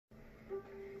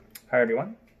Hi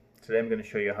everyone, today I'm going to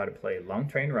show you how to play Long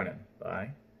Train Runnin'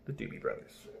 by the Doobie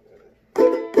Brothers.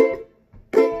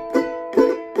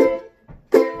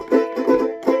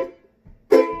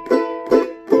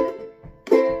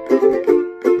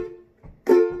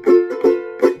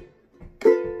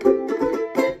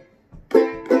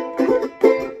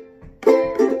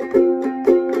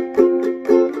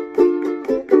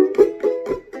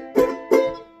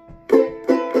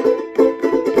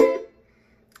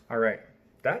 Alright,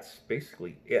 that's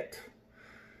basically it.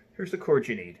 Here's the chords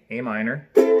you need: A minor,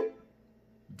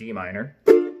 D minor,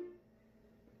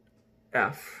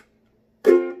 F,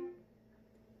 and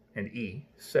E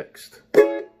sixth.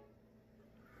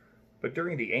 But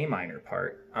during the A minor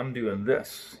part, I'm doing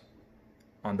this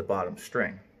on the bottom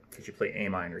string, because you play A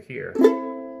minor here,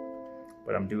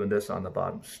 but I'm doing this on the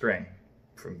bottom string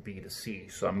from B to C.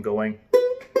 So I'm going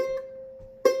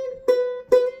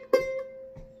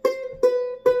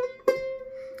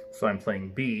So I'm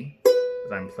playing B,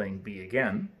 and I'm playing B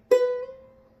again,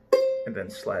 and then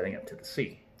sliding up to the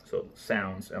C. So it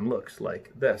sounds and looks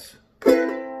like this.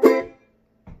 And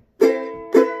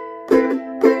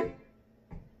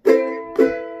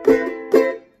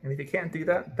if you can't do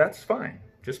that, that's fine.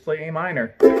 Just play A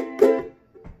minor.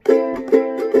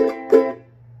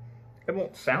 It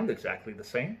won't sound exactly the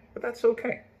same, but that's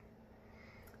okay.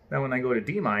 Now when I go to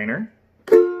D minor,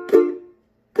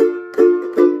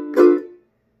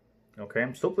 okay,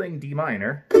 I'm still playing D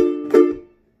minor, and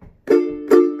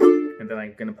then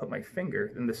I'm going to put my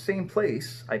finger in the same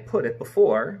place I put it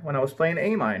before when I was playing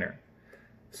A minor.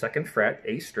 2nd fret,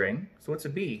 A string, so it's a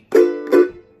B.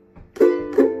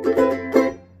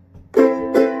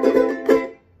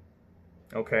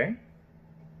 Okay,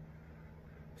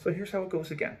 so here's how it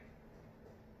goes again.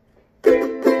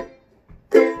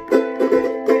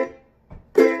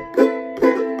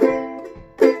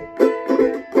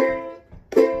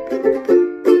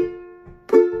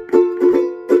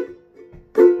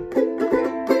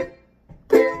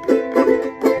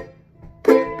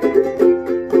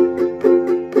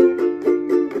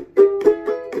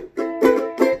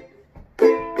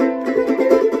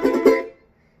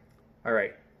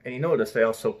 Alright, and you notice I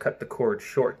also cut the chord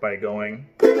short by touching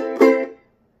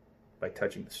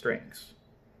the strings.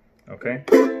 Okay?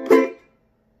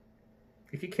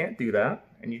 If you can't do that,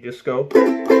 and you just go,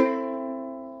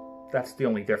 that's the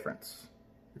only difference.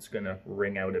 It's going to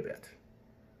ring out a bit.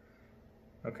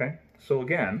 Okay? So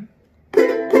again,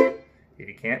 if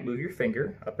you can't move your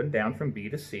finger up and down from B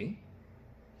to C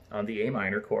on the A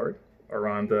minor chord, or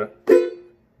on the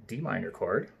D minor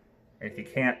chord, and if you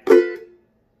can't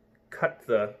cut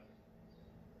the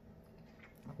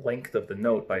length of the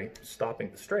note by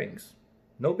stopping the strings,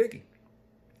 no biggie.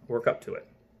 Work up to it.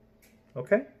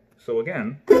 Okay? So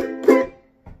again,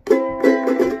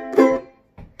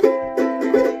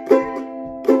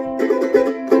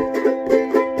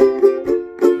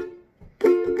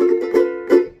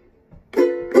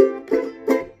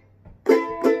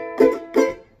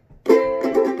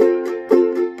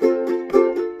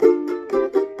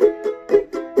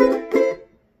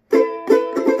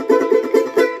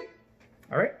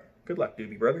 good luck,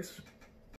 Doobie Brothers.